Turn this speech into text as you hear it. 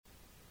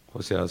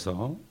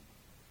호세아서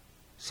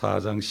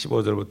 4장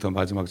 15절부터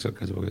마지막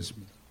절까지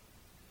보겠습니다.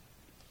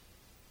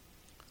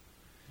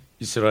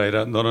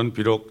 이스라엘아, 너는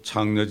비록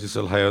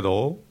장려짓을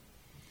하여도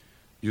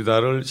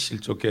유다를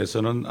실족케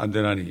해서는 안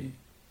되나니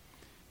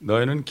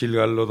너희는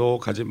길갈로도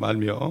가지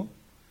말며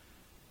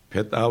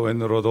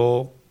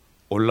벳아웬으로도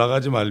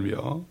올라가지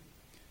말며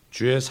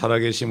주의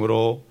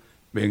살아계심으로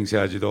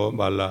맹세하지도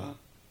말라.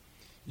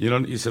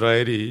 이는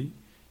이스라엘이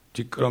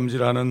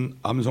뒷걸음질하는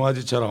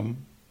암송아지처럼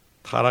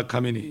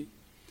타락함이니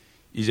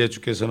이제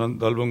주께서는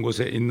넓은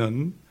곳에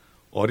있는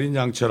어린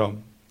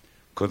양처럼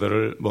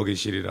그들을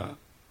먹이시리라.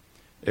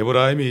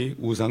 에브라임이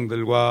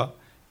우상들과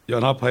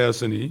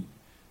연합하였으니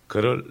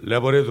그를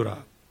내버려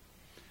두라.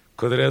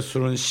 그들의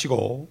수는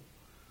쉬고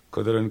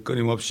그들은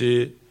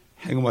끊임없이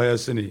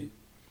행음하였으니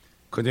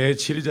그녀의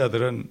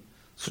치리자들은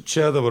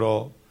수치와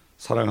더불어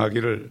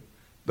사랑하기를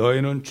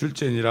너희는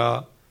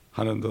줄제니라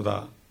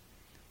하는도다.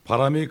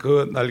 바람이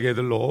그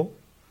날개들로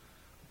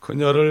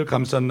그녀를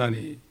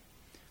감쌌나니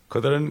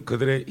그들은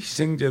그들의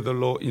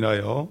희생제들로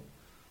인하여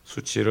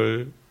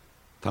수치를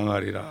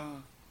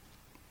당하리라.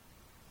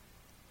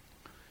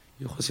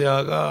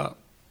 호세아가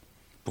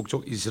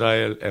북쪽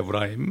이스라엘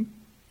에브라임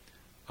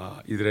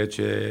이들의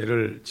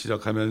죄를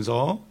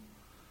지적하면서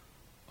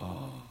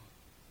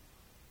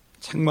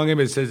책망의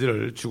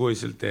메시지를 주고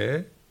있을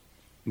때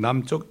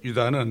남쪽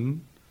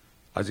유다는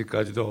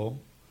아직까지도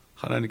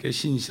하나님께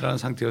신실한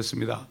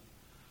상태였습니다.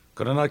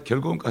 그러나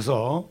결국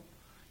가서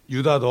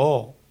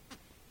유다도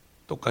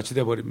똑같이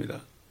돼버립니다.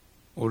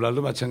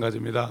 오늘날도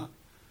마찬가지입니다.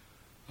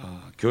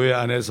 교회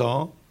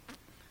안에서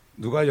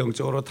누가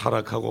영적으로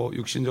타락하고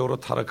육신적으로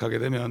타락하게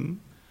되면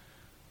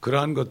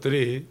그러한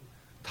것들이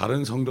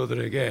다른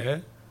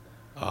성도들에게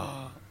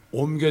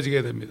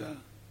옮겨지게 됩니다.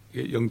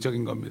 이게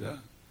영적인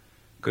겁니다.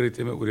 그렇기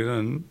때문에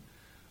우리는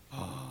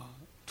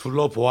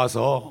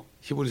둘러보아서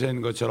히브리서에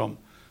있는 것처럼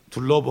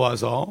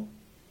둘러보아서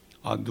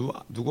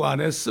누구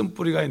안에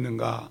쓴뿌리가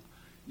있는가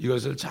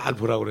이것을 잘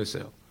보라고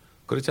그랬어요.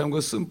 그렇지 않으면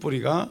그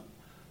쓴뿌리가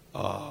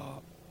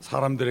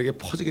사람들에게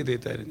퍼지게 되어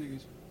있다 이런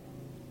얘기죠.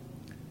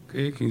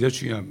 그게 굉장히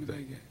중요합니다.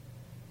 이게.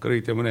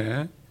 그렇기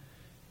때문에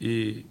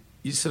이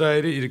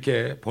이스라엘이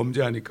이렇게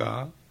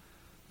범죄하니까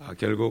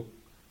결국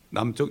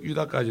남쪽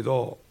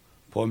유다까지도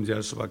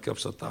범죄할 수밖에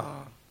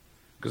없었다.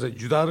 그래서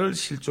유다를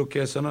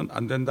실족케 해서는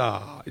안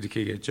된다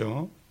이렇게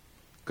얘기했죠.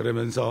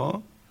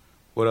 그러면서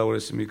뭐라고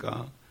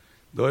그랬습니까?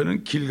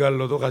 너희는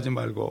길갈로도 가지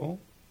말고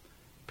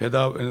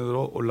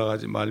벳아웬으로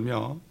올라가지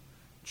말며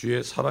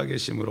주의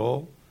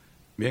살아계심으로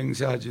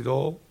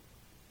맹세하지도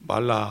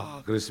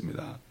말라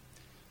그랬습니다.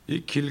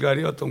 이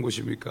길갈이 어떤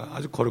곳입니까?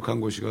 아주 거룩한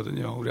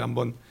곳이거든요. 우리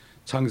한번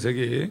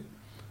창세기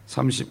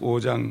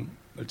 35장을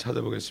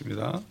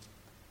찾아보겠습니다.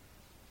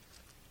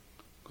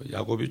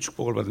 야곱이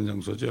축복을 받은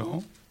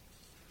장소죠.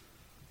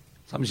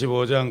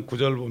 35장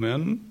 9절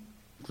보면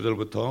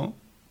 9절부터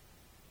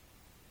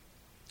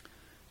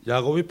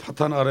야곱이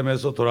파탄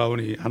아람에서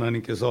돌아오니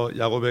하나님께서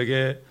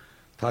야곱에게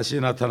다시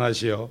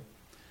나타나시어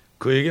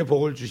그에게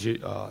복을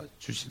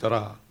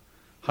주시더라.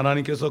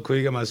 하나님께서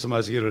그에게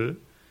말씀하시기를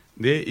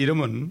내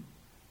이름은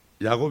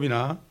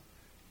야곱이나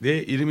내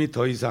이름이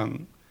더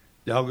이상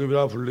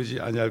야곱이라 부르지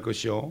아니할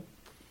것이요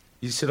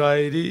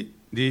이스라엘이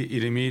네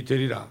이름이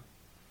되리라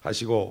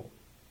하시고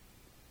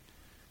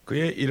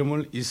그의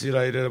이름을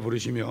이스라엘이라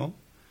부르시며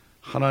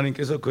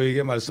하나님께서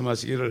그에게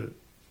말씀하시기를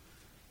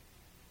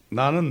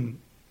나는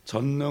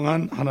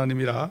전능한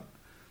하나님이라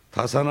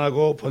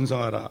다산하고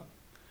번성하라.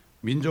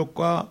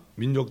 민족과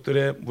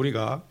민족들의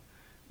무리가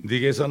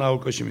네게서 나올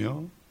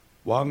것이며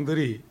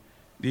왕들이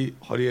네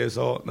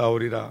허리에서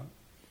나오리라.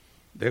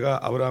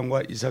 내가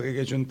아브라함과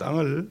이삭에게 준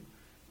땅을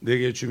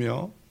네게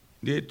주며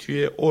네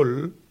뒤에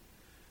올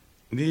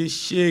네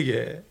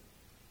씨에게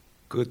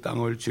그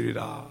땅을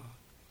주리라.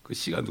 그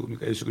씨가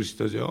누굽니까? 예수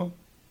그리스도죠.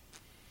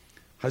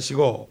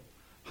 하시고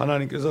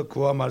하나님께서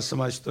그와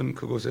말씀하시던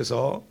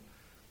그곳에서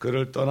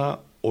그를 떠나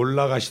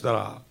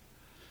올라가시더라.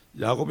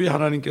 야곱이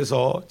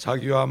하나님께서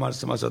자기와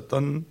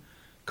말씀하셨던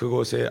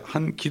그곳에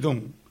한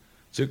기둥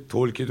즉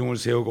돌 기둥을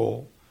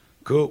세우고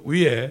그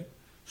위에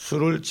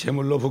술을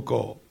제물로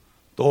붓고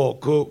또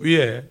그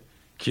위에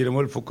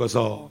기름을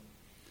붓고서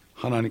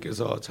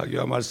하나님께서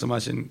자기와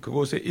말씀하신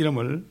그곳의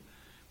이름을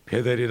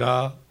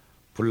베델이라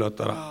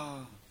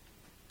불렀더라.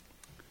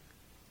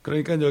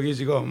 그러니까 여기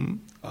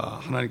지금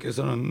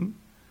하나님께서는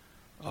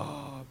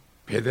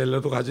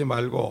베델로도 가지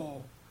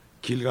말고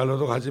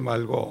길갈로도 가지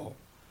말고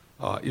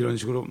이런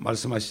식으로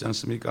말씀하시지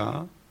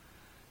않습니까?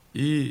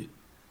 이렇게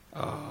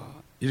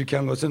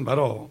한 것은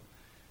바로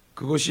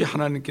그것이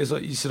하나님께서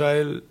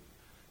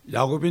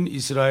야곱인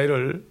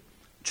이스라엘을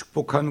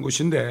축복한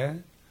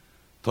곳인데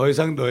더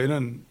이상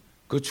너희는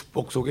그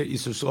축복 속에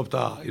있을 수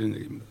없다 이런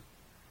얘기입니다.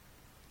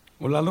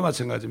 오늘날도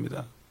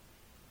마찬가지입니다.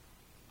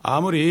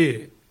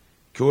 아무리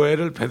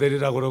교회를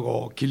베델이라고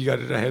그러고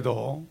길갈이라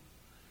해도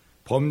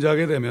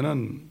범죄하게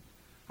되면은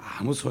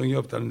아무 소용이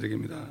없다는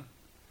얘기입니다.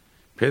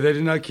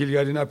 베델이나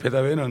길갈이나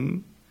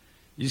벳아웬은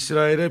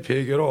이스라엘의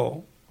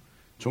배교로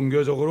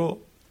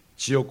종교적으로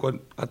지옥과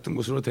같은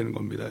곳으로 되는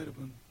겁니다,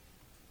 여러분.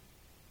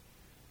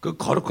 그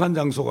거룩한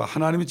장소가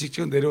하나님이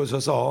직접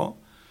내려오셔서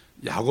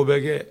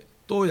야곱에게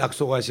또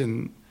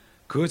약속하신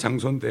그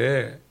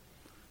장소인데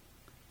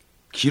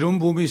기름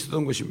부음이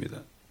있었던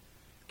곳입니다.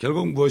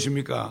 결국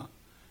무엇입니까?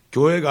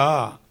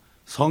 교회가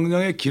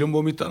성령의 기름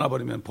부음이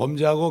떠나버리면,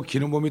 범죄하고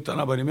기름 부음이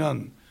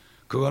떠나버리면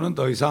그거는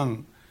더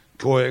이상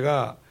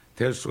교회가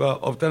될 수가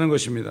없다는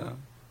것입니다.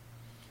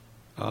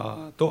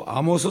 또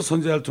아모스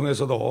선지자를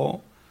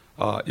통해서도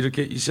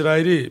이렇게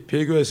이스라엘이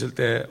배교했을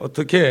때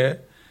어떻게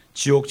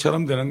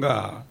지옥처럼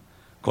되는가,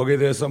 거기에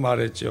대해서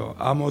말했죠.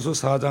 아모스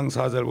 4장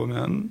 4절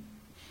보면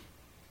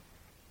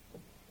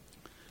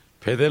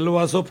베델로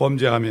와서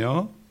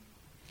범죄하며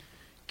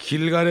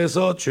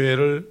길갈에서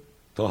죄를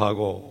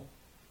더하고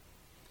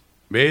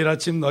매일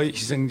아침 너희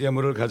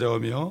희생제물을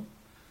가져오며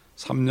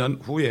 3년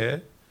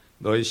후에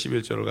너희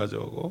 11조를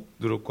가져오고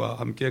누룩과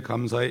함께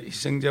감사의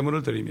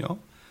희생제물을 드리며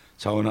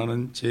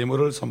자원하는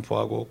제물을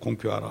선포하고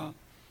공표하라.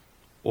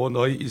 오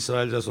너희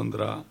이스라엘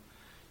자손들아,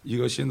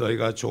 이것이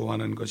너희가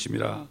좋아하는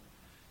것임이라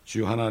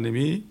주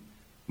하나님이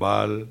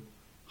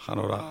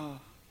말하노라.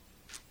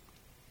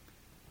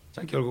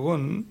 자,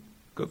 결국은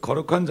그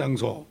거룩한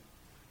장소,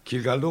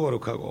 길갈도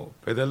거룩하고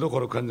베델도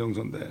거룩한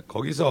장소인데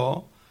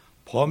거기서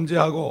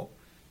범죄하고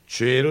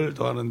죄를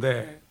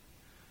더하는데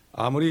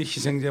아무리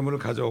희생제물을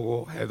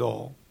가져오고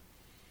해도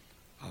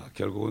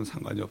결국은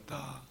상관이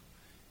없다,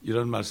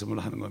 이런 말씀을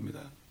하는 겁니다.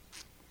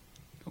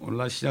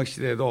 오늘날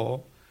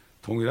신약시대에도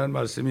동일한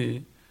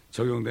말씀이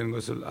적용되는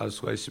것을 알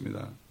수가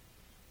있습니다.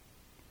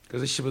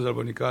 그래서 15절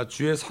보니까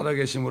주의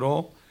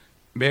살아계심으로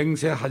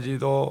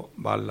맹세하지도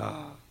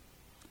말라.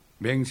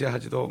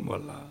 맹세하지도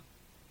말라.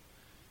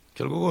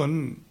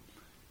 결국은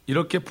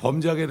이렇게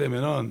범죄하게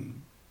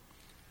되면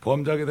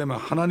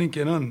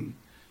하나님께는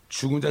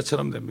죽은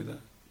자처럼 됩니다.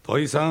 더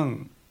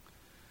이상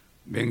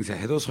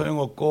맹세해도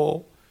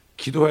소용없고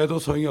기도해도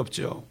소용이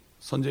없죠.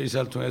 선지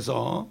이사야를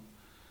통해서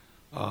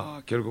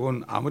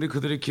결국은 아무리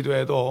그들이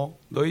기도해도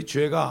너희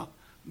죄가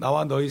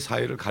나와 너희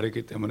사이를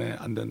가렸기 때문에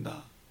안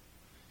된다,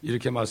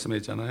 이렇게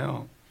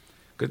말씀했잖아요.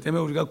 그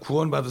때문에 우리가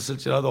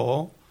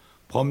구원받았을지라도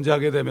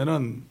범죄하게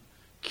되면은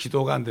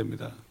기도가 안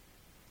됩니다.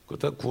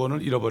 그렇다고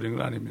구원을 잃어버리는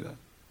건 아닙니다.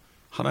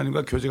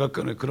 하나님과 교제가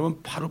끊어요.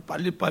 그러면 바로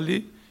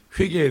빨리빨리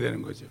회개해야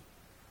되는 거죠.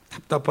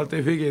 답답할 때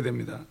회개해야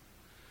됩니다.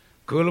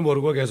 그걸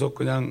모르고 계속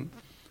그냥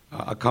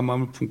악한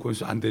마음을 품고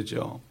있으면 안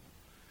되죠.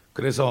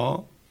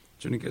 그래서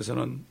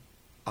주님께서는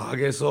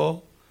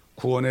악에서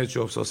구원해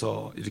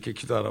주옵소서 이렇게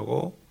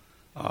기도하라고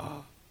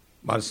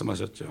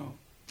말씀하셨죠.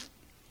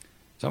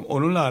 참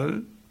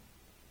오늘날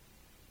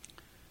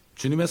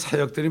주님의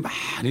사역들이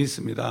많이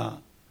있습니다.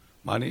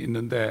 많이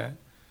있는데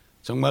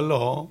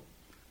정말로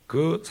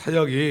그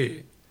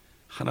사역이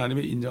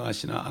하나님이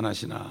인정하시나 안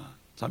하시나,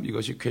 참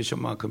이것이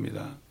퀘스천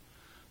마크입니다.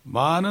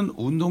 많은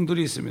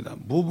운동들이 있습니다.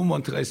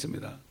 무브먼트가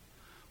있습니다.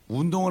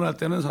 운동을 할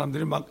때는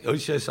사람들이 막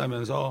열시에서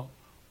하면서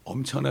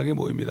엄청나게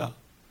모입니다.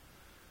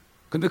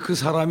 근데 그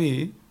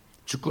사람이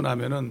죽고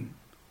나면은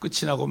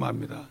끝이 나고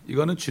맙니다.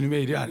 이거는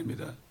주님의 일이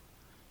아닙니다.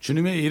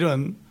 주님의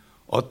일은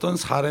어떤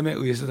사람에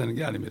의해서 되는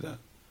게 아닙니다.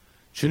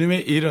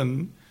 주님의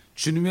일은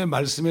주님의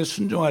말씀에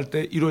순종할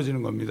때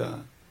이루어지는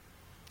겁니다.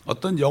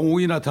 어떤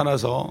영웅이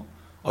나타나서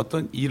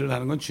어떤 일을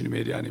하는 건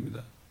주님의 일이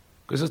아닙니다.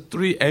 그래서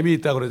 3M이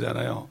있다고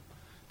그러잖아요.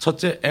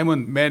 첫째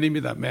M은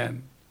man입니다.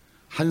 man.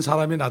 한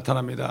사람이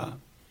나타납니다.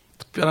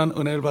 특별한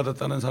은혜를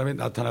받았다는 사람이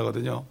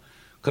나타나거든요.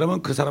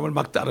 그러면 그 사람을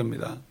막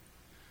따릅니다.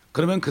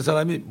 그러면 그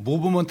사람이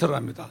무브먼트를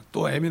합니다.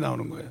 또 M이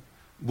나오는 거예요.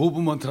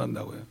 무브먼트를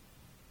한다고요.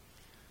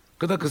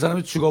 그러다 그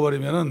사람이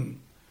죽어버리면은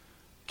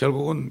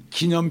결국은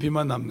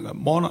기념비만 남는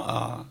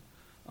거예요.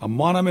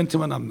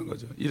 모나멘트만 남는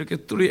거죠. 이렇게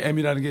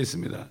 3M이라는 게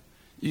있습니다.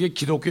 이게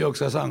기독교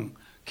역사상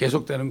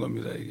계속되는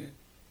겁니다. 이게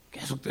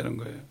계속되는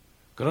거예요.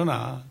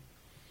 그러나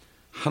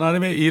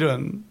하나님의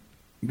일은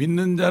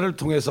믿는 자를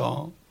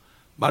통해서,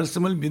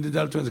 말씀을 믿는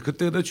자를 통해서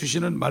그때그때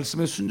주시는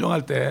말씀에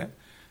순종할 때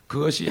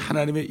그것이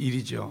하나님의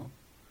일이죠.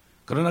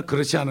 그러나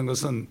그렇지 않은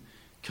것은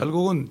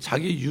결국은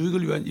자기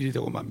유익을 위한 일이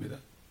되고 맙니다.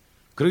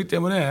 그렇기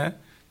때문에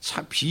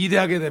참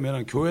비대하게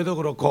되면 교회도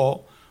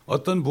그렇고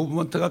어떤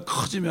무브먼트가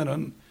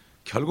커지면은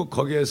결국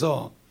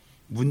거기에서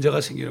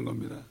문제가 생기는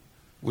겁니다.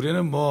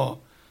 우리는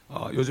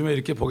요즘에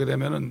이렇게 보게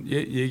되면은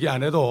얘기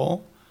안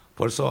해도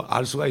벌써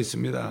알 수가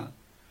있습니다.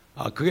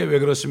 그게 왜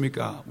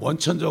그렇습니까?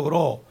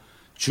 원천적으로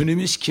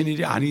주님이 시킨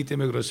일이 아니기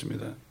때문에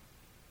그렇습니다.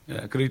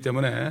 그렇기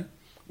때문에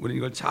우리는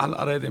이걸 잘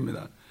알아야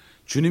됩니다.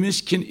 주님이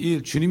시킨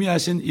일, 주님이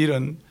하신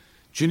일은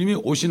주님이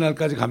오신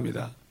날까지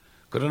갑니다.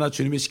 그러나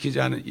주님이 시키지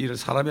않은 일을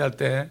사람이 할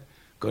때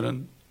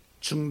그는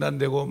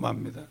중단되고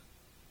맙니다.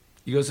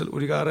 이것을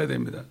우리가 알아야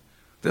됩니다.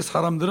 근데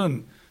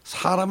사람들은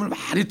사람을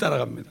많이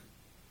따라갑니다.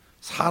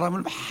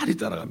 사람을 많이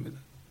따라갑니다.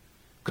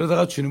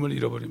 그러다가 주님을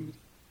잃어버립니다.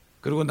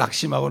 그리고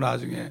낙심하고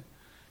나중에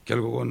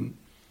결국은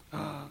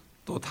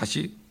또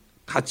다시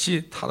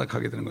같이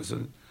타락하게 되는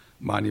것을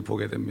많이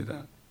보게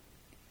됩니다.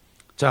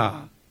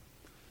 자,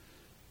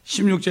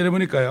 16절에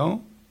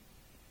보니까요,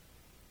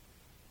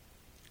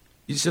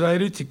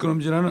 이스라엘이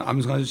뒷걸음질하는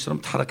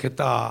암송아지처럼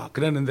타락했다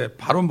그랬는데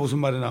바로 무슨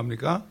말이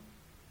나옵니까?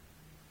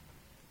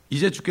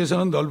 이제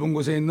주께서는 넓은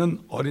곳에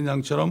있는 어린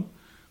양처럼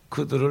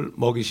그들을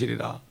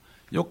먹이시리라.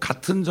 요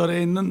같은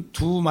절에 있는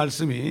두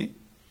말씀이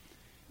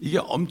이게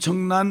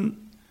엄청난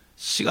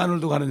시간을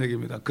두고 하는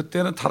얘기입니다.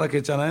 그때는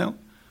타락했잖아요.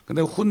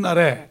 근데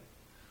훗날에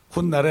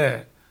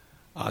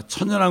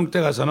천년왕국 때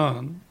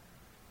가서는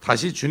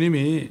다시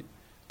주님이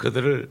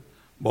그들을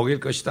먹일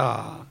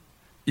것이다.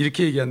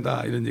 이렇게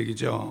얘기한다. 이런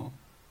얘기죠.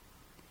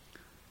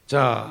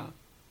 자,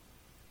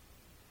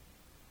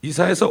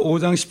 이사야서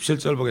 5장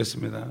 17절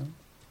보겠습니다.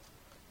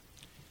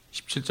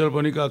 17절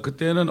보니까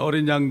그때는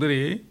어린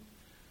양들이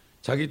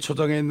자기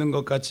초장에 있는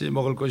것 같이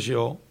먹을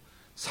것이요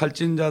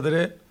살찐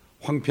자들의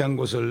황폐한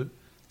곳을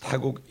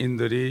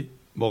타국인들이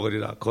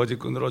먹으리라.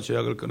 거짓끈으로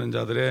죄악을 끄는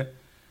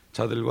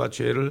자들과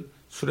죄를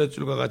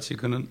수레줄과 같이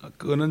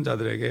끄는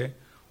자들에게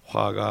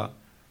화가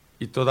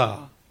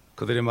있도다.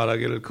 그들이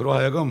말하기를 그로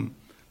하여금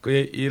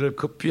그의 일을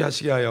급히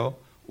하시게 하여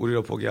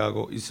우리로 보게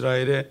하고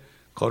이스라엘의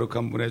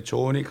거룩한 분의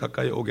조언이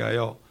가까이 오게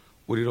하여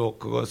우리로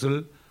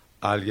그것을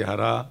알게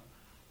하라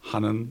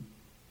하는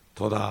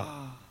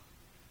도다.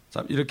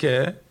 참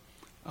이렇게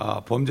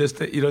범죄했을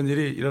때 이런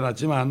일이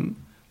일어났지만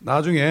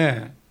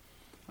나중에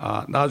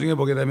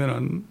보게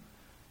되면은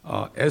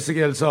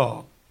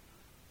에스겔서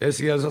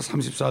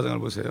 34장을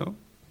보세요.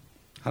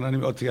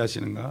 하나님이 어떻게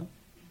하시는가?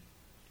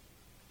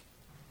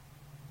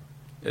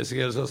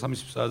 에스겔서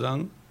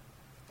 34장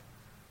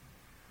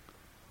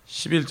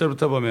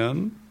 11절부터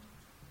보면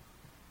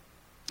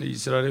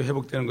이스라엘이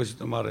회복되는 것이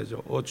또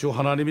말하죠. 주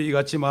하나님이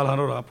이같이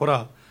말하노라.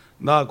 보라,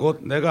 나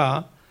곧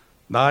내가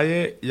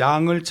나의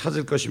양을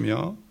찾을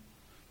것이며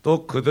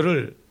또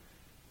그들을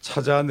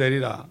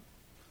찾아내리라.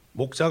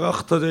 목자가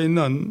흩어져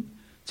있는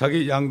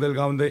자기 양들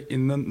가운데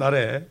있는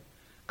날에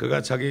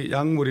그가 자기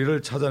양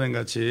무리를 찾아낸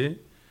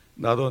같이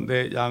나도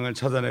내 양을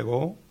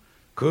찾아내고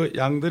그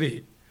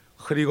양들이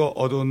흐리고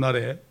어두운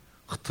날에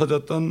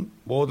흩어졌던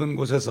모든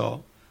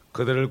곳에서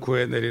그들을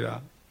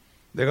구해내리라.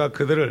 내가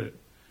그들을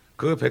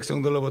그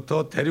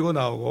백성들로부터 데리고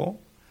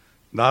나오고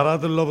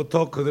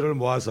나라들로부터 그들을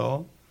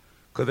모아서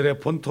그들의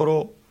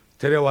본토로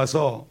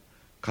데려와서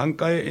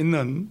강가에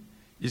있는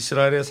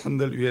이스라엘의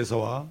산들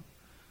위에서와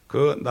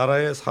그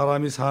나라의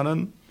사람이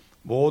사는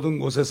모든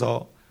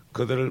곳에서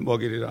그들을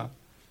먹이리라.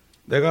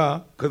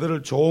 내가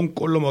그들을 좋은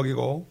꼴로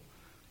먹이고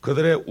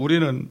그들의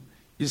우리는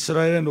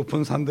이스라엘의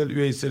높은 산들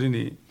위에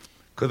있으리니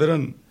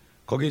그들은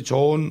거기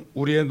좋은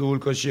우리에 누울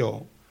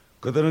것이요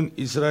그들은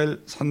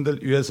이스라엘 산들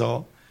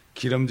위에서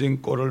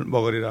기름진 꼴을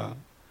먹으리라.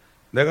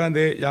 내가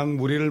내 양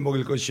무리를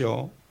먹일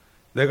것이요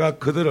내가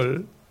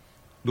그들을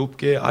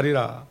눕게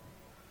하리라.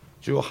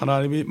 주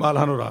하나님이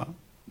말하노라.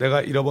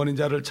 내가 잃어버린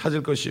자를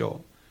찾을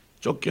것이요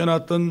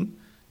쫓겨났던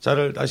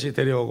자를 다시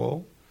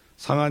데려오고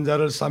상한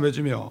자를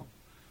싸매주며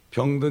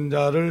병든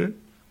자를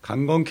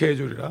강건케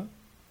해주리라.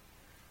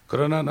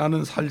 그러나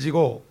나는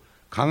살지고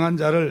강한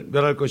자를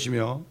멸할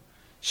것이며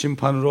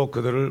심판으로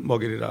그들을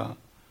먹이리라.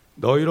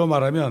 너희로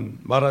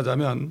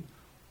말하자면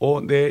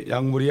오 내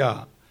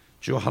양물이야.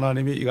 주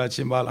하나님이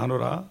이같이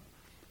말하노라.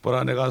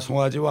 보라, 내가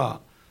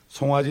송아지와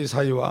송아지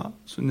사이와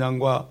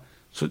순양과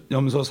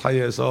숫염소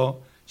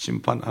사이에서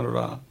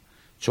심판하노라.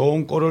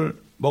 좋은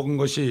꼴을 먹은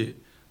것이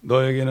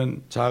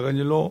너에게는 작은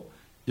일로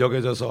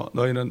여겨져서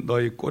너희는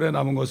너희 꼴에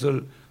남은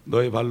것을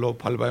너희 발로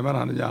밟아야만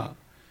하느냐.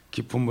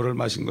 깊은 물을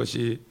마신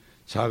것이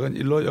작은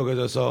일로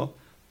여겨져서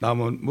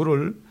남은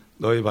물을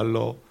너희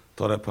발로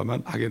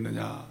더럽혀만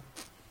하겠느냐.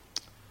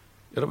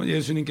 여러분,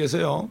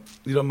 예수님께서요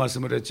이런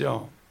말씀을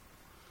했죠.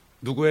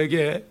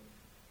 누구에게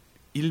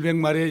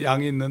 100마리의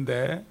양이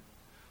있는데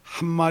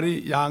한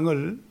마리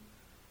양을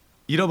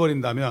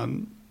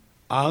잃어버린다면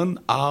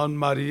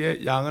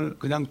 99마리의 양을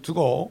그냥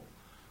두고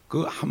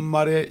그 한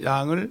마리의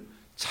양을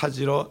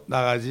찾으러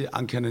나가지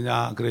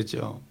않겠느냐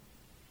그랬죠.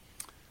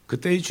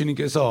 그때 이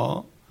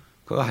주님께서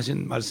그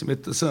하신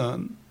말씀의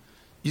뜻은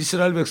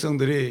이스라엘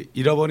백성들이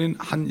잃어버린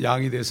한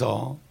양이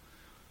돼서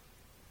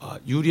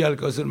유리할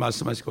것을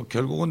말씀하시고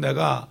결국은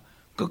내가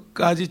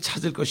끝까지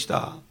찾을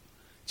것이다.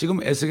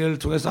 지금 에스겔을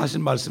통해서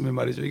하신 말씀이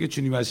말이죠. 이게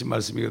주님이 하신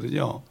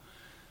말씀이거든요.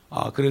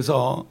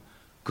 그래서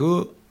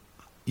그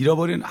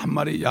잃어버린 한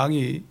마리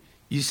양이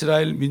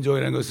이스라엘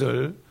민족이라는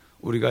것을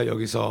우리가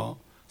여기서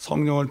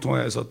성령을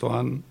통해서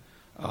또한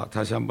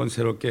다시 한번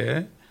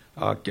새롭게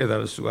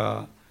깨달을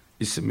수가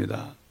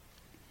있습니다.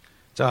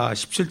 자,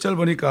 17절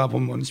보니까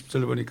본문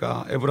 10절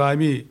보니까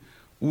에브라임이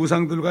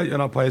우상들과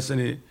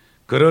연합하였으니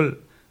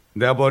그를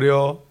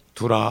내버려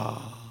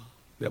두라.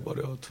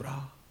 내버려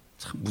두라.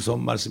 참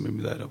무서운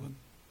말씀입니다, 여러분.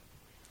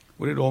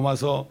 우리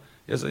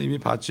로마서에서 이미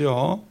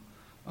봤죠.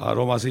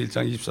 로마서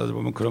 1장 24절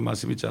보면 그런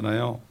말씀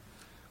있잖아요.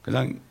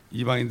 그냥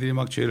이방인들이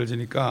막 죄를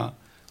지니까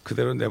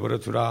그대로 내버려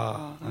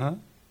두라.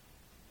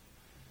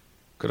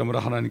 그러므로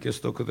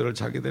하나님께서도 그들을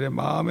자기들의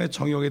마음의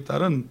정욕에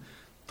따른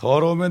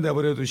더러움에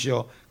내버려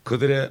두시어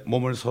그들의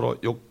몸을 서로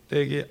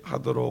욕되게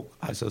하도록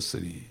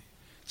하셨으니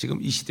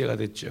지금 이 시대가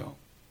됐죠.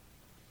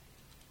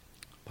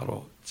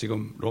 바로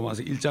지금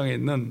로마서 1장에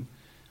있는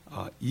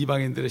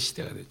이방인들의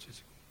시대가 됐죠.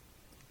 지금.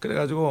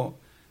 그래가지고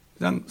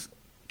그냥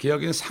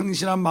개혁인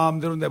상실한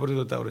마음대로 내버려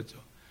뒀다고 그랬죠.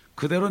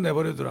 그대로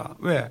내버려 두라.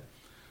 왜?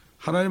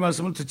 하나님의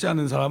말씀을 듣지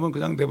않는 사람은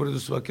그냥 내버려 둘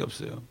수밖에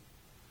없어요.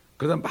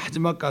 그러다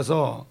마지막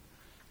가서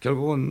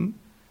결국은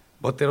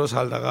멋대로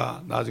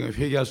살다가 나중에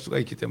회개할 수가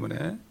있기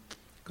때문에,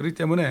 그렇기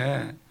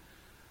때문에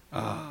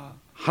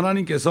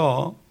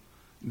하나님께서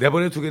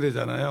내버려 두게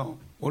되잖아요.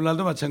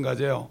 오늘날도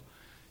마찬가지예요.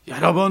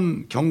 여러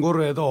번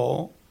경고를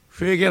해도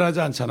회개를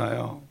하지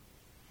않잖아요.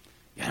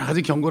 여러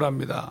가지 경고를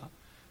합니다.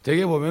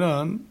 되게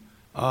보면은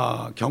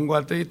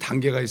경고할 때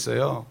단계가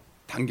있어요.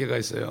 단계가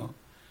있어요.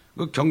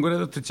 그 경고를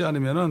해도 듣지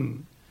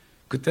않으면은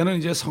그때는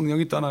이제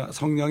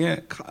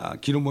성령의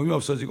기름 부음이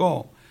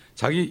없어지고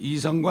자기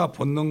이성과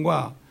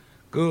본능과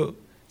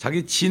그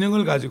자기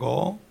지능을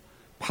가지고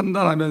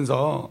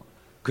판단하면서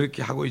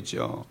그렇게 하고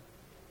있죠.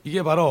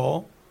 이게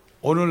바로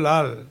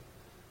오늘날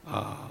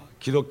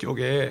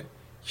기독교계의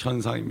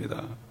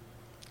현상입니다.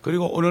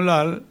 그리고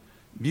오늘날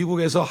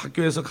미국에서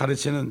학교에서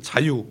가르치는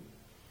자유,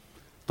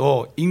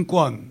 또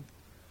인권,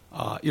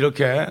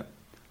 이렇게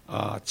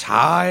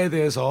자아에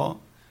대해서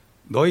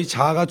너희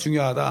자아가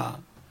중요하다.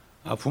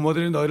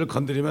 부모들이 너희를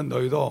건드리면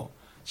너희도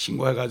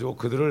신고해가지고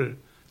그들을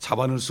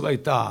잡아넣을 수가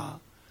있다.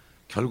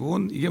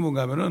 결국은 이게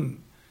뭔가 하면은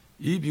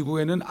이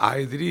미국에는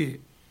아이들이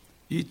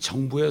이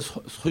정부의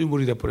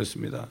소유물이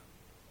돼버렸습니다.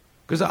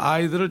 그래서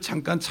아이들을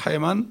잠깐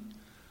차에만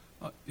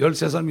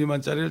 13살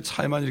미만짜리를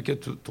차에만 이렇게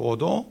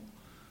둬도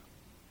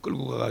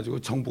끌고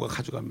가가지고 정부가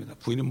가져갑니다.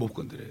 부인은 못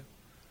건드려요.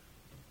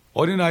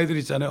 어린아이들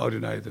있잖아요.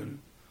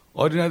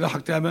 어린아이들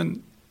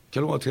학대하면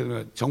결국 어떻게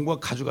되나요? 정부가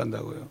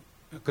가져간다고요.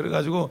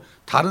 그래가지고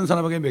다른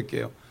사람에게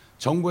맡겨요.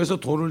 정부에서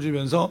돈을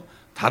주면서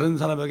다른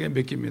사람에게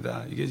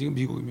맡깁니다. 이게 지금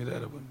미국입니다,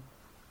 여러분.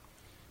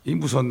 이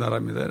무서운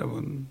나라입니다,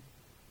 여러분.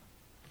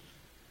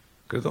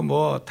 그래도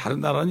뭐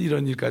다른 나라는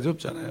이런 일까지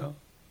없잖아요.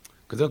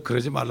 그래서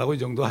그러지 말라고 이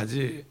정도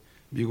하지.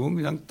 미국은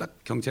그냥 딱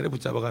경찰에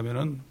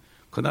붙잡아가면은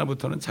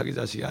그날부터는 자기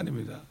자식이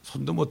아닙니다.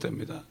 손도 못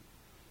댑니다.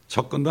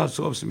 접근도 할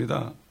수가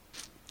없습니다.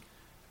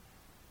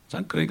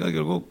 참 그러니까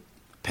결국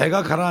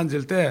배가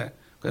가라앉을 때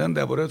그냥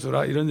내버려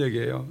두라 이런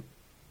얘기예요.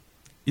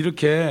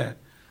 이렇게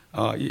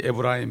이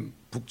에브라임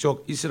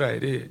북쪽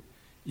이스라엘이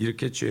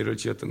이렇게 죄를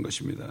지었던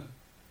것입니다.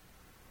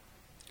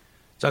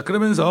 자,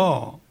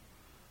 그러면서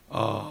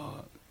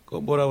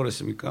뭐라고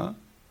그랬습니까?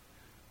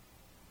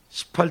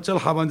 18절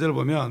하반절을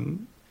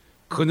보면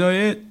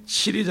그녀의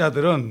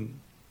치리자들은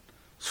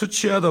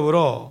수치와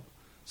더불어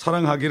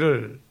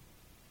사랑하기를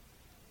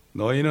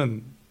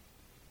너희는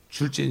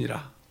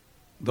줄지니라.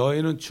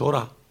 너희는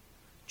줘라.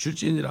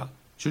 줄지니라.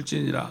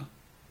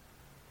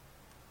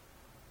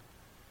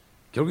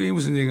 결국 이게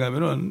무슨 얘기인가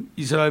하면은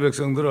이스라엘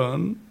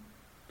백성들은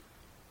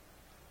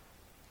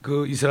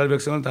그 이스라엘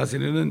백성을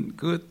다스리는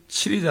그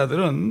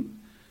치리자들은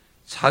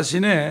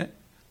자신의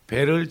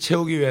배를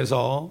채우기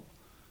위해서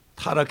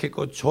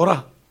타락했고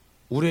줘라.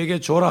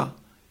 우리에게 줘라.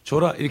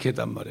 이렇게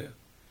했단 말이에요.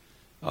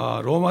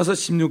 로마서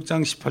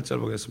 16장 18절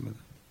보겠습니다.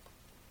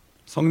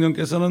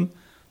 성령께서는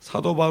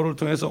사도 바울을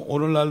통해서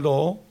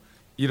오늘날도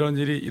이런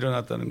일이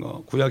일어났다는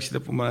것,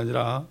 구약시대뿐만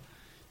아니라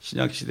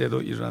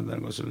신약시대에도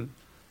일어난다는 것을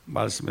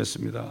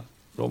말씀했습니다.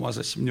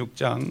 로마서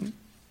 16장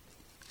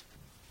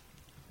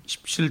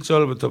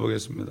 17절부터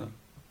보겠습니다.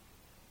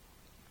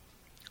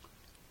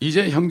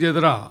 이제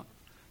형제들아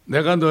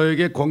내가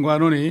너에게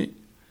권고하노니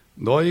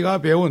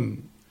너희가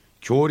배운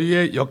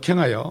교리에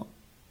역행하여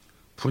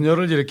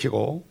분열을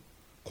일으키고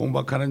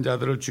공박하는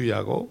자들을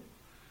주의하고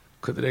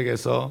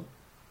그들에게서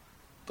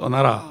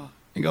떠나라.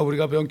 그러니까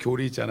우리가 배운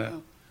교리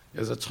있잖아요.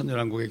 그래서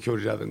천년왕국의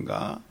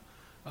교리라든가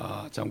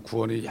참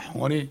구원이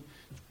영원히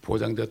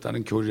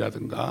보장됐다는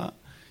교리라든가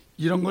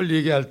이런 걸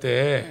얘기할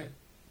때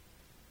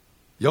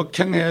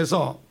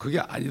역행해서 그게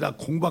아니다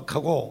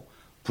공박하고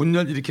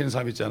분열 일으키는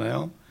사람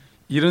있잖아요.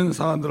 이런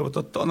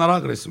사람들로부터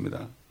떠나라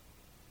그랬습니다.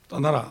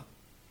 떠나라.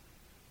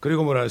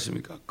 그리고 뭐라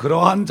했습니까?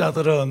 그러한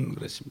자들은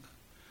그랬습니다.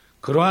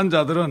 그러한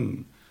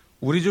자들은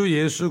우리 주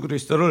예수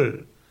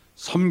그리스도를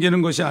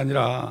섬기는 것이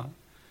아니라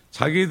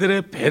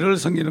자기들의 배를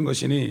섬기는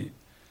것이니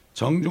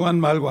정중한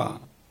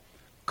말과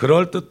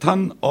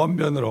그럴듯한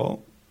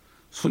언변으로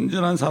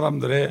순전한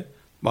사람들의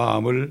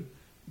마음을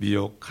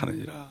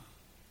미혹하느니라.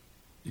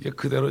 이게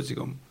그대로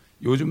지금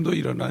요즘도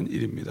일어난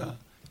일입니다.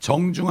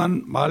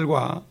 정중한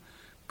말과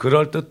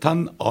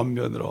그럴듯한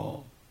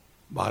언변으로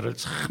말을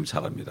참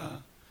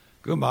잘합니다.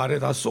 그 말에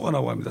다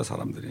쏘아나오고 합니다,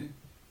 사람들이.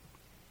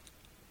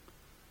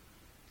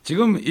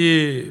 지금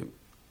이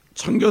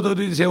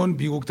청교도들이 세운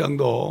미국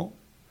땅도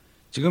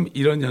지금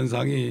이런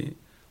현상이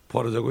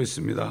벌어지고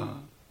있습니다.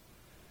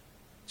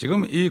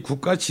 지금 이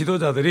국가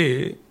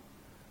지도자들이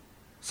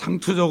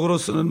상투적으로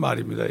쓰는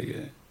말입니다,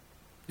 이게.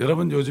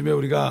 여러분 요즘에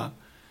우리가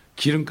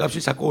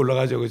기름값이 자꾸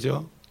올라가죠,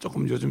 그죠?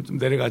 조금 요즘 좀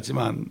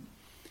내려갔지만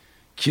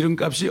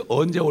기름값이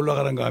언제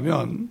올라가는가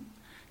하면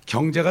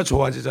경제가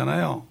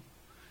좋아지잖아요.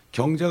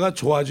 경제가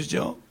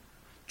좋아지죠.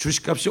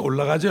 주식값이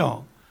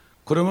올라가죠.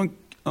 그러면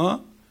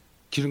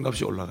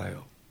기름값이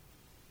올라가요.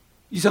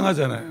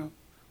 이상하잖아요.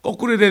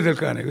 거꾸로 돼야 될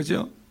거 아니에요,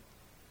 그죠?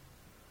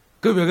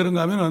 그 왜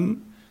그런가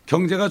하면은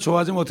경제가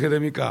좋아지면 어떻게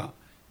됩니까?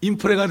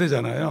 인플레가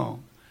되잖아요.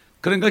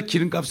 그러니까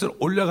기름값을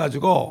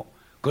올려가지고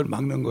그걸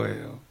막는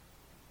거예요.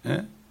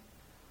 예?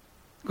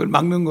 그걸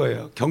막는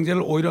거예요.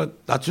 경제를 오히려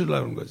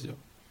낮추려는 거죠.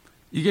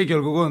 이게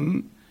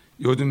결국은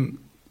요즘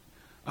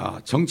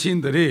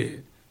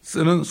정치인들이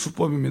쓰는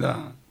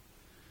수법입니다.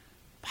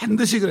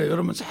 반드시 그래요.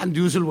 여러분 잘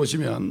뉴스를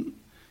보시면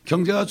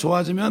경제가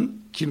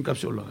좋아지면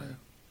기름값이 올라가요.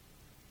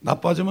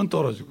 나빠지면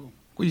떨어지고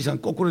그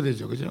이상 거꾸로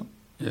되죠. 그죠?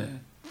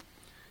 예.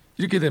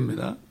 이렇게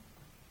됩니다.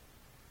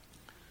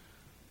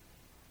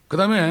 그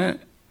다음에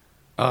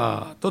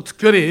또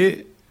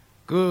특별히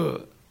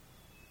그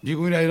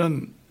미국이나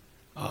이런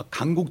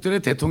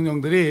강국들의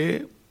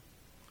대통령들이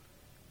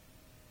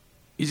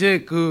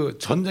이제 그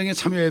전쟁에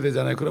참여해야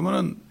되잖아요.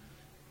 그러면은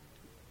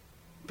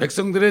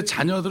백성들의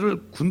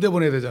자녀들을 군대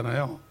보내야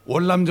되잖아요.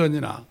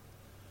 월남전이나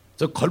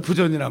저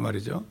걸프전이나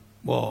말이죠.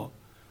 뭐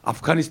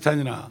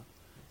아프가니스탄이나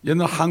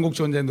옛날 한국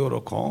전쟁도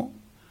그렇고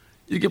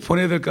이렇게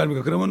보내야 될 거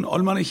아닙니까? 그러면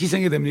얼마나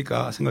희생이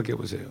됩니까? 생각해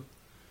보세요.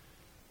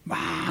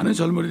 많은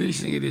젊은이들이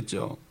희생이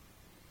됐죠.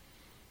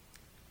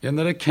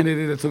 옛날에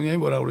케네디 대통령이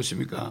뭐라고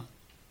그러십니까?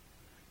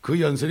 그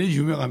연설이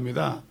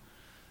유명합니다.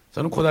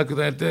 저는 고등학교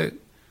다닐 때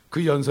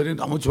그 연설이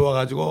너무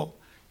좋아가지고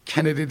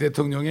케네디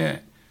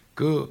대통령의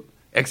그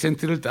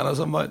액센트를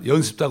따라서 막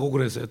연습도 하고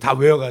그랬어요. 다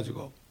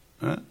외워가지고.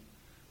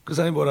 그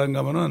사람이 뭐라는가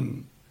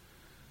하면은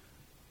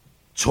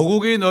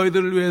조국이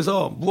너희들을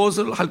위해서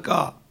무엇을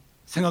할까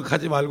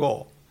생각하지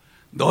말고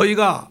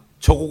너희가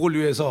조국을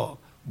위해서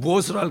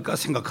무엇을 할까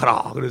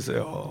생각하라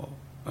그랬어요.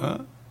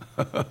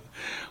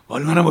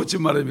 얼마나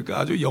멋진 말입니까?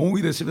 아주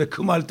영웅이 됐습니다.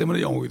 그 말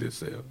때문에 영웅이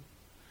됐어요.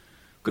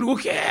 그리고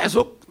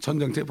계속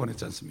전쟁터에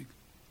보냈지 않습니까?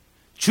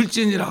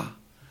 줄진이라,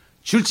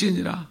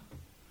 줄진이라.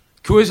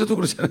 교회에서도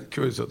그러잖아요.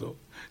 교회에서도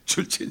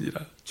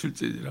줄진이라,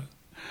 줄진이라.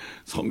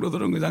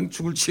 성도들은 그냥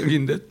죽을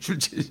지경인데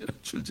줄진이라,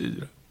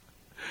 줄진이라.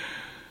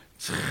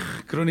 자,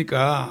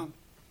 그러니까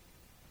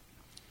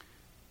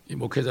이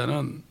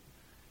목회자는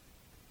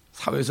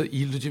사회에서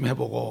일도 좀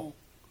해보고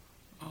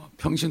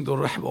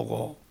평신도를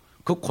해보고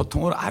그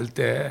고통을 알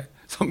때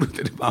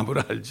성도들이 마음을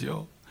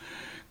알지요.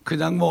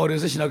 그냥 뭐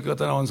어려서 신학교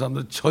갔다 나온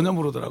사람들 전혀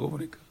모르더라고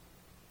보니까.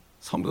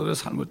 성도들의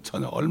삶을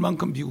전혀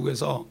얼만큼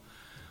미국에서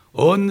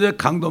언제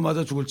강도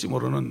맞아 죽을지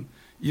모르는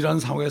이런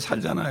상황에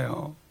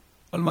살잖아요.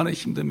 얼마나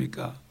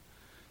힘듭니까?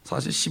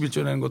 사실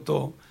 11조 내는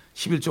것도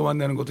 11조만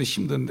내는 것도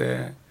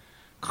힘든데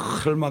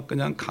그걸 막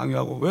그냥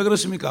강요하고 왜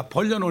그렇습니까?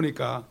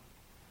 벌려놓으니까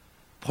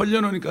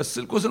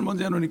쓸 곳을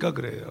먼저 해놓으니까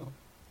그래요.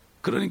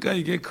 그러니까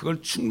이게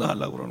그걸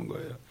충당하려고 그러는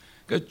거예요.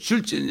 그러니까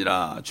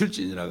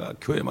줄진이라가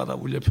교회마다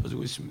울려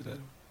펴지고 있습니다.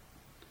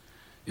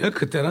 예,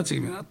 그때나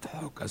지금이나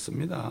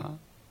똑같습니다.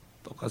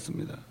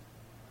 똑같습니다.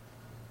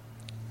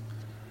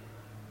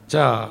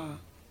 자,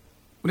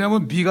 우리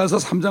한번 미가서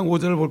 3장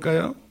 5절을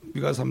볼까요?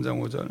 미가서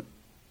 3장 5절.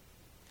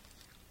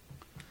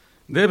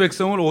 내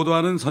백성을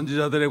오도하는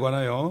선지자들에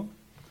관하여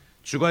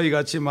주가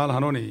이같이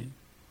말하노니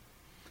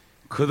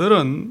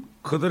그들은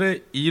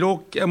그들의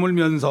이로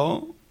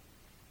깨물면서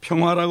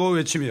평화라고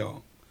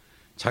외치며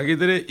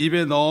자기들의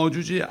입에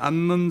넣어주지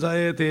않는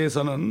자에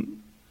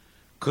대해서는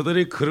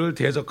그들이 그를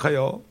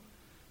대적하여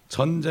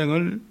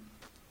전쟁을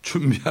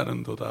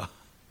준비하는도다.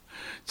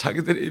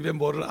 자기들의 입에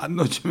뭐를 안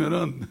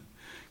넣어주면은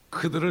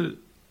그들을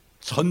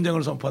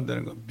전쟁을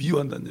선포한다는 거,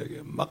 미워한다는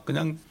얘기예요. 막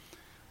그냥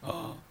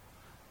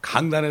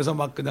강단에서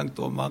막 그냥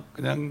또 막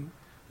그냥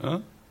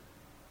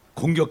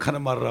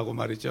공격하는 말을 하고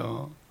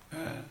말이죠.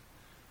 예,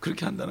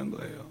 그렇게 한다는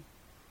거예요.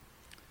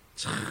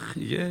 참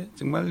이게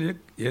정말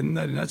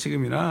옛날이나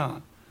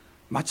지금이나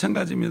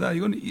마찬가지입니다.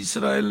 이건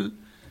이스라엘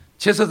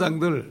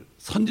제사장들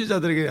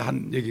선지자들에게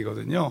한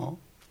얘기거든요.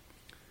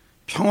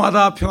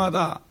 평화다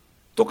평화다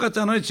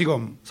똑같잖아요.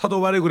 지금 사도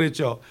바울이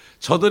그랬죠.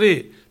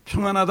 저들이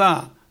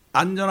평안하다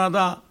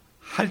안전하다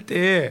할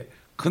때에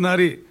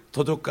그날이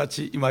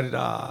도적같이 이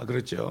말이라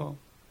그랬죠.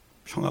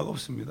 평화가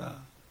없습니다.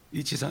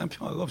 이 지상은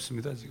평화가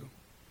없습니다. 지금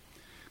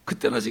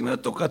그때나 지금이나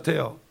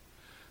똑같아요.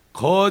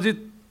 거짓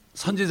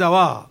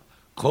선지자와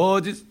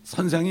거짓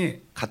선생이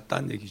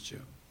같다는 얘기죠.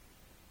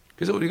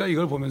 그래서 우리가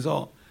이걸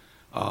보면서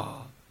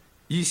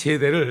이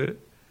세대를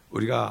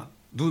우리가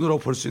눈으로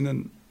볼 수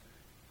있는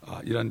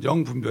이런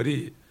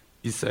영분별이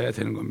있어야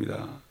되는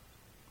겁니다.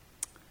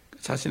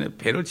 자신의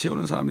배를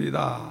채우는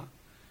사람이다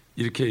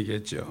이렇게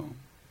얘기했죠.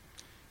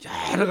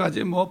 여러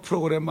가지 뭐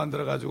프로그램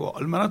만들어 가지고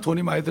얼마나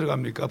돈이 많이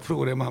들어갑니까?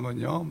 프로그램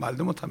하면요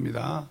말도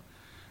못합니다.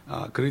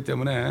 그렇기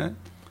때문에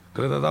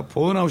그러다가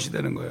번아웃이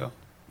되는 거예요.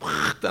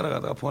 막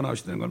따라가다가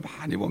번아웃이 되는 걸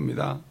많이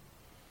봅니다.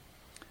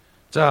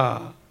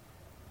 자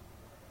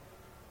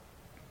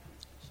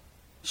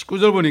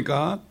 19절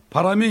보니까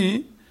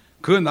바람이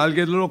그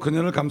날개들로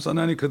그녀를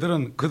감싸나니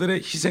그들은 그들의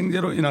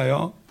희생제로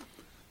인하여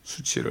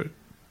수치를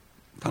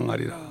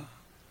당하리라.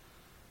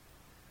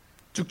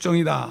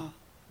 쭉정이다.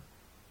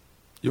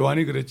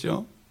 요한이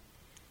그랬죠.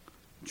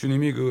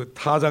 주님이 그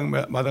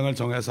타작마당을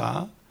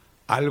정해서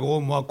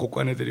알고 모아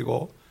곡관에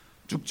드리고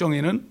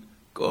쭉정이는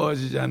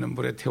꺼지지 않는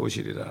불에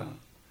태우시리라.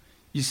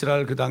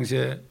 이스라엘 그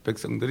당시의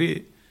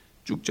백성들이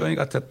쭉정이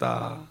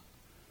같았다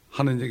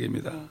하는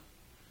얘기입니다.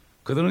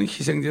 그들은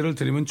희생제를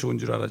드리면 좋은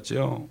줄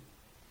알았죠.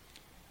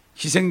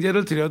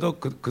 희생제를 드려도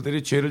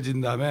그들이 죄를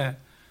진 다음에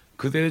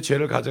그들의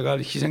죄를 가져갈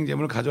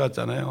희생제물을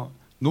가져왔잖아요.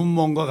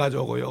 눈먼 거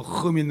가져오고요,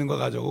 흠 있는 거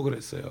가져오고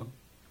그랬어요.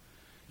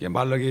 이게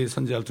말라기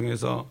선지자를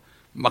통해서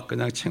막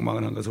그냥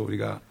책망을 한 것을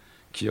우리가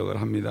기억을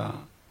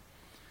합니다.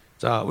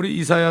 자, 우리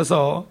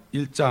이사야서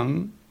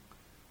 1장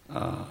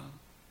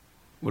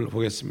을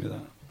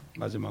보겠습니다.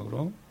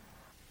 마지막으로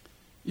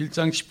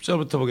 1장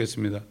 10절부터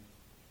보겠습니다.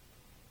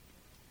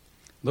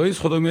 너희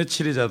소돔의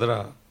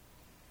치리자들아,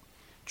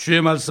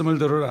 주의 말씀을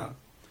들으라.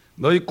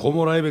 너희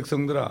고모라의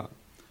백성들아,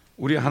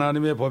 우리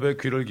하나님의 법에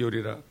귀를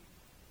기울이라.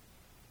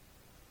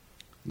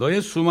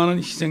 너의 수많은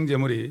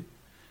희생제물이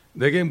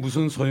내게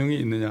무슨 소용이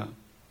있느냐?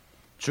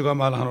 주가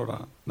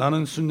말하노라.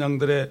 나는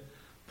순양들의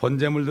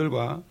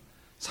번제물들과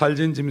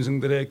살진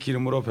짐승들의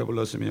기름으로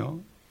배불렀으며,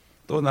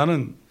 또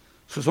나는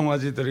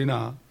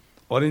수송아지들이나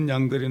어린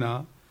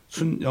양들이나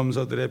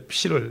순염소들의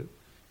피를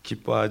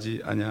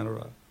기뻐하지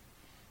아니하노라.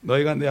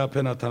 너희가 내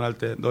앞에 나타날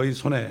때 너희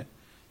손에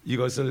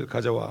이것을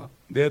가져와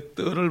내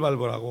뜰을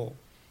밟으라고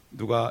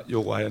누가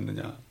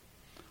요구하였느냐?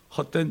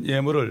 헛된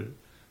예물을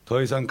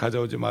더 이상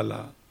가져오지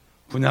말라.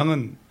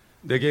 분향은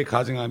내게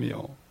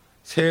가증하며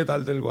새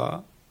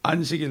달들과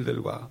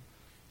안식일들과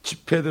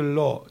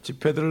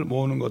집회들을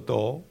모으는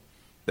것도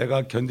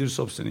내가 견딜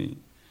수 없으니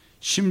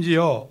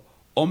심지어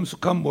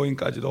엄숙한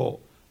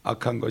모임까지도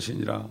악한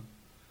것이니라.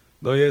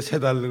 너의 새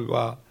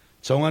달들과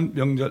정한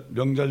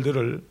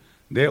명절들을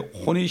내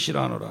혼이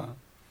싫어하노라.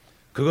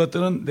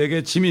 그것들은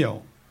내게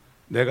짐이요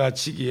내가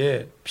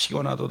지기에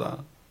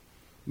피곤하도다.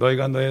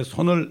 너희가 너의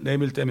손을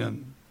내밀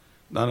때면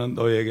나는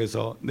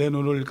너희에게서 내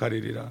눈을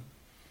가리리라.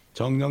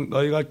 정녕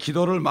너희가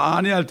기도를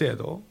많이 할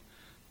때에도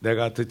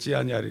내가 듣지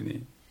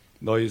아니하리니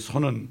너희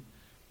손은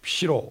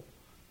피로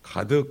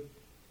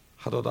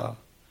가득하도다.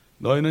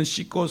 너희는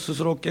씻고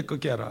스스로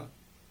깨끗게 하라.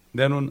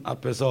 내 눈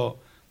앞에서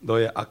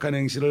너의 악한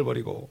행실을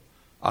버리고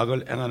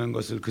악을 행하는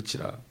것을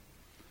그치라.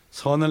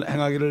 선을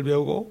행하기를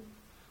배우고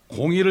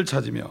공의를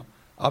찾으며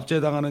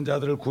압제당하는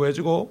자들을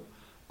구해주고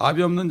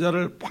압이 없는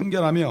자를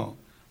판결하며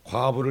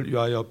과부를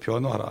위하여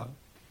변호하라.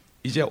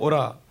 이제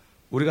오라,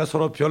 우리가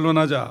서로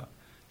변론하자.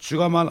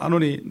 주가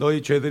말하노니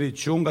너희 죄들이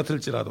주홍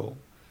같을지라도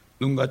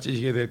눈같이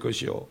희게 될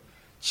것이요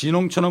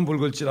진홍처럼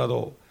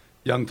붉을지라도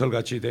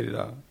양털같이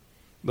되리라.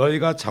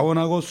 너희가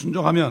자원하고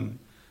순종하면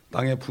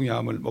땅의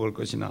풍요함을 먹을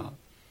것이나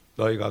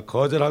너희가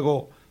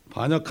거절하고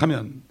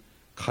반역하면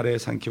칼에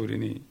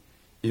삼키우리니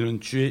이는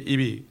주의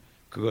입이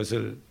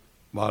그것을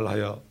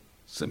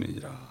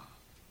말하였음이니라.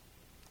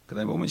 그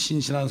다음에 보면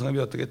신신한 성읍이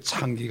어떻게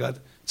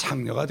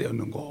창녀가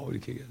되었는고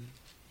이렇게 얘기하죠.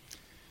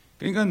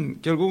 그러니까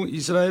결국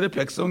이스라엘의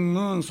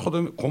백성은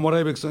소돔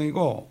고모라의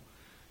백성이고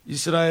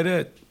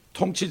이스라엘의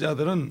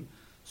통치자들은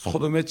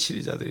소돔의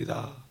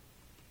치리자들이다.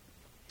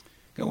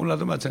 그러니까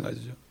오늘날도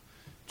마찬가지죠.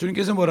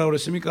 주님께서 뭐라고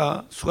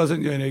그랬습니까?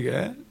 수가성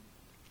여인에게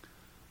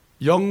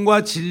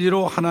영과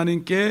진리로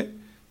하나님께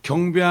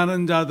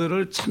경배하는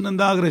자들을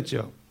찾는다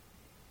그랬죠.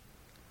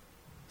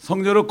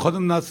 성전으로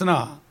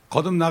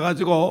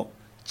거듭나가지고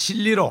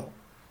진리로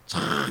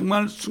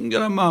정말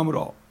순결한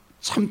마음으로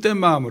참된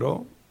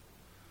마음으로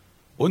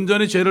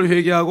온전히 죄를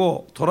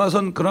회개하고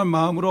돌아선 그런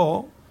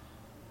마음으로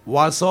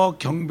와서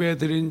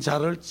경배드린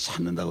자를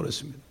찾는다고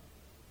그랬습니다.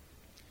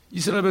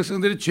 이스라엘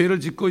백성들이 죄를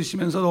짓고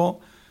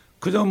있으면서도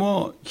그저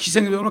뭐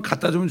희생병을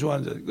갖다 주면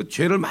좋아하는 자, 그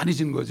죄를 많이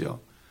짓는 거죠.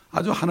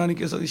 아주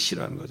하나님께서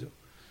싫어하는 거죠.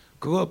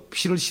 그거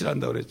피를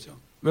싫어한다고 그랬죠.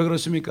 왜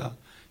그렇습니까?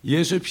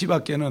 예수의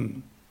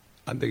피밖에는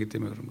안 되기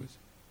때문에 그런 거죠.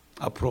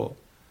 앞으로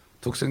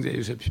독생자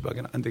예수의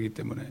피밖에는 안 되기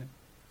때문에.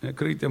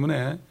 그렇기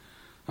때문에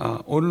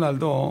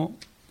오늘날도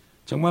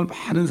정말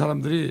많은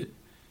사람들이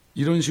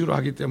이런 식으로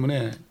하기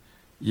때문에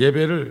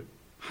예배를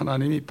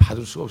하나님이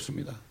받을 수가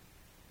없습니다.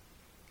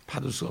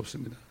 받을 수가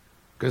없습니다.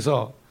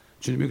 그래서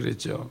주님이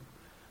그랬죠.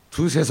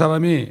 두세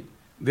사람이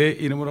내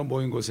이름으로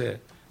모인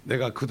곳에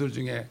내가 그들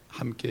중에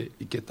함께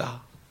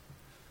있겠다.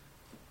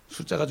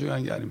 숫자가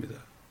중요한 게 아닙니다.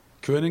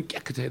 교회는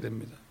깨끗해야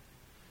됩니다.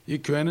 이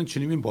교회는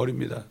주님이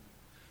머리입니다.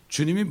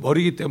 주님이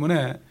머리이기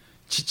때문에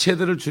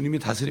지체들을 주님이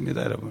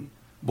다스립니다, 여러분.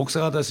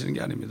 목사가 다스리는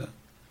게 아닙니다.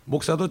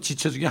 목사도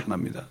지체 중에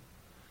하나입니다.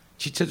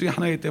 지체 중에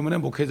하나이기 때문에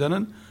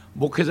목회자는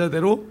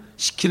목회자대로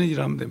시키는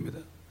일을 하면 됩니다.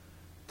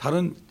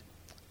 다른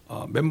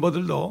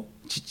멤버들도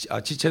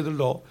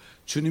지체들도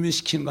주님이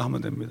시키는 거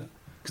하면 됩니다.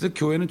 그래서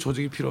교회는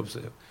조직이 필요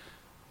없어요.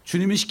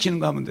 주님이 시키는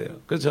거 하면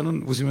돼요. 그래서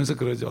저는 웃으면서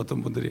그러죠.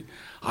 어떤 분들이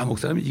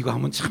목사님이 이거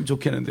하면 참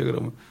좋겠는데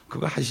그러면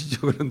그거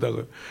하시죠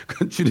그런다고요.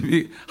 그건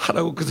주님이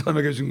하라고 그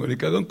사람에게 준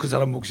거니까 그건 그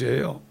사람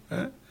몫이에요.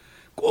 예?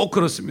 꼭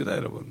그렇습니다,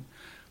 여러분.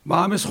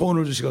 마음에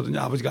소원을 주시거든요.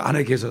 아버지가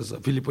안에 계셔서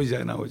빌립보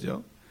 2장에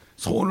나오죠.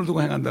 소원을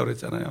두고 행한다고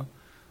그랬잖아요.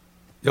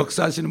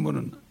 역사하시는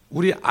분은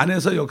우리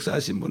안에서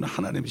역사하신 분은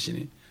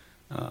하나님이시니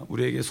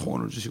우리에게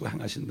소원을 주시고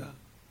행하신다.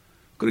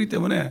 그렇기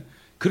때문에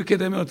그렇게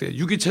되면 어떻게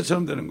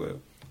유기체처럼 되는 거예요.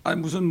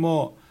 무슨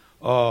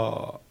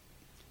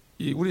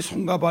우리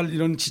손과 발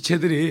이런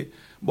지체들이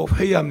뭐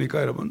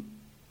회의합니까, 여러분?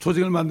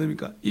 조직을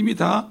만듭니까? 이미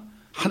다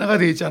하나가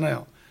되어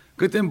있잖아요.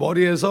 그때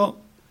머리에서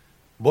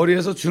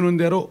주는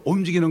대로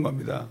움직이는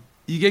겁니다.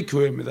 이게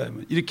교회입니다.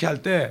 이렇게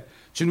할 때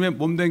주님의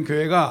몸된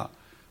교회가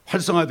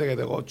활성화되게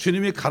되고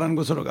주님이 가라는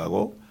곳으로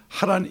가고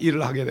하라는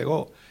일을 하게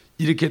되고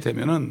이렇게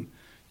되면은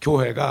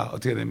교회가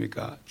어떻게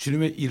됩니까?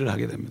 주님의 일을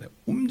하게 됩니다.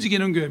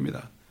 움직이는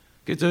교회입니다.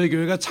 저희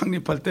교회가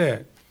창립할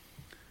때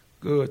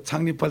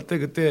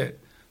그때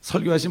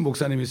설교하신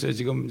목사님이 있어요.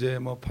 지금 이제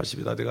뭐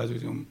 80이 다 돼가지고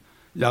지금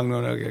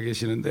양로원에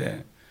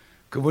계시는데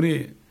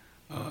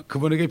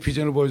그분에게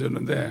비전을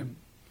보여줬는데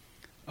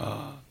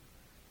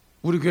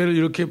우리 교회를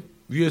이렇게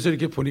위에서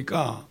이렇게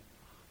보니까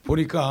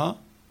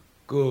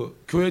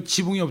그 교회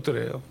지붕이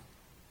없더래요.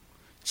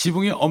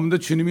 지붕이 없는데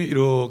주님이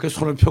이렇게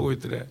손을 펴고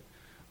있더래.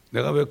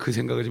 내가 왜 그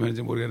생각을 좀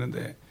했는지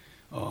모르겠는데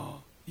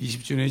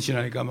 20주년이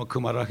지나니까 아마 그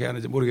말을 해야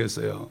하는지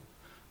모르겠어요.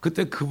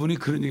 그때 그분이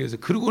그런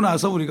얘기했어요. 그러고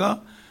나서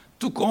우리가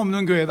뚜껑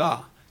없는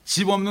교회다.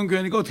 집 없는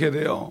교회니까 어떻게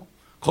돼요?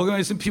 거기만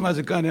있으면 피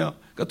맞을 거 아니에요.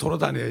 그러니까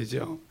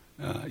돌아다녀야죠.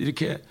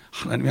 이렇게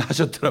하나님이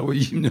하셨더라고요.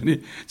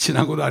 20년이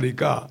지나고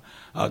나니까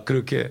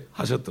그렇게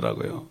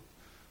하셨더라고요.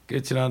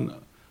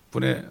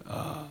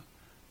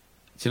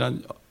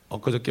 지난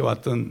엊그저께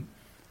왔던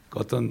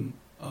어떤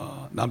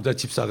남자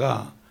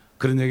집사가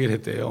그런 얘기를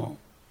했대요.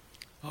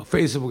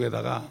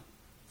 페이스북에다가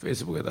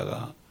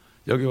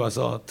여기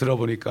와서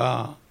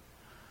들어보니까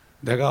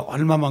내가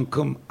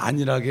얼마만큼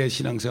안일하게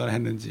신앙생활을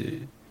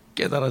했는지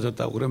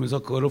깨달아졌다고 그러면서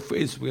그거를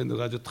페이스북에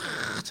넣어가지고 다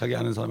자기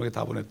아는 사람에게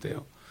다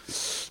보냈대요.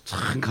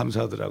 참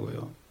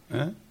감사하더라고요.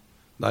 예?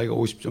 나이가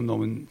 50좀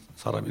넘은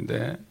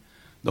사람인데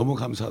너무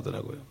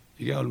감사하더라고요.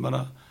 이게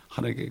얼마나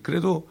하나님께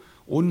그래도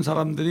온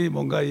사람들이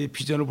뭔가 이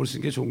비전을 볼 수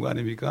있는 게 좋은 거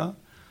아닙니까?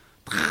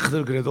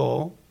 다들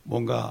그래도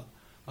뭔가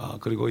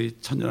그리고 이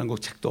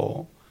천년왕국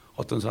책도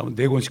어떤 사람은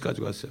 4권씩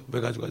가져갔어요.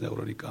 왜 가져가냐고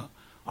그러니까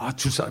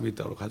줄 사람이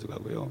있다고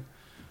가져가고요.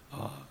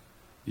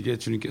 이게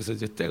주님께서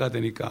이제 때가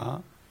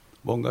되니까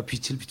뭔가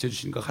빛을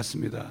비춰주신 것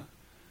같습니다.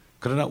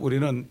 그러나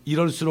우리는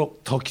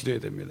이럴수록 더 기도해야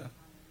됩니다.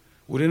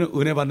 우리는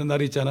은혜 받는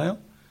날이 있잖아요.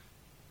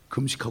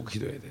 금식하고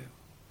기도해야 돼요.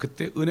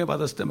 그때 은혜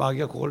받았을 때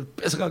마귀가 그걸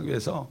뺏어가기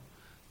위해서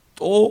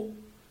또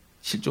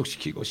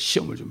실족시키고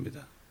시험을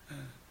줍니다.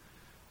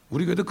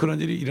 우리 교회도 그런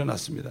일이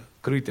일어났습니다.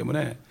 그렇기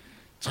때문에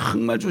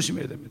정말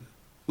조심해야 됩니다.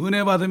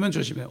 은혜 받으면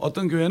조심해요.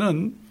 어떤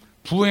교회는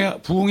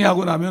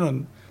부흥회하고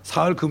나면은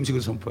사흘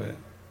금식을 선포해요.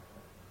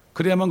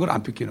 그래야만 그걸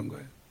안 뺏기는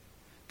거예요.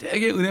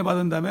 되게 은혜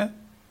받은 다음에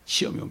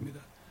시험이 옵니다.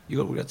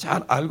 이걸 우리가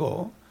잘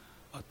알고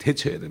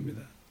대처해야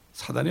됩니다.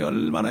 사단이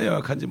얼마나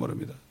영악한지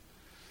모릅니다.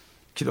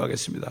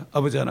 기도하겠습니다.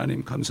 아버지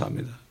하나님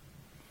감사합니다.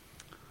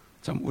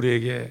 참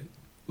우리에게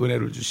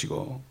은혜를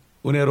주시고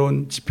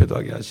은혜로운 집회도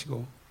하게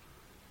하시고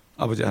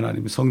아버지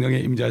하나님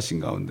성령의 임재하신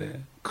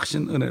가운데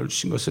크신 은혜를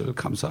주신 것을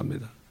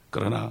감사합니다.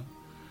 그러나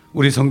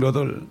우리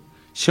성도들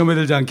시험에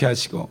들지 않게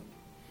하시고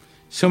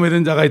시험에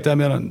든 자가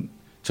있다면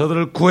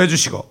저들을 구해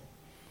주시고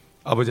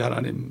아버지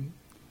하나님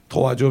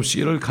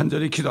도와주옵시기를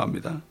간절히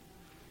기도합니다.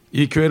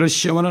 이 교회를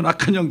시험하는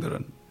악한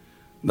영들은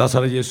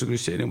나사렛 예수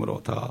그리스도의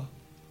이름으로 다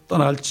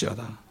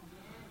떠날지어다.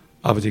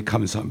 아버지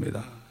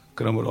감사합니다.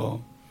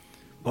 그러므로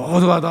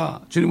모두가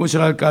다 주님 오실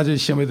날까지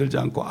시험에 들지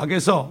않고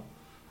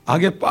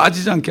악에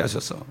빠지지 않게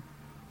하셔서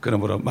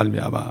그러므로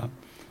말미암아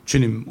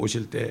주님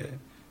오실 때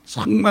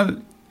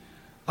정말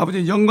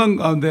아버지 영광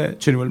가운데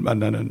주님을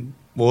만나는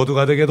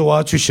모두가 되게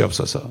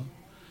도와주시옵소서.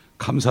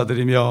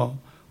 감사드리며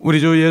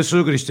우리 주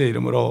예수 그리스도의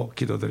이름으로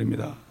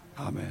기도드립니다.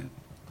 아멘.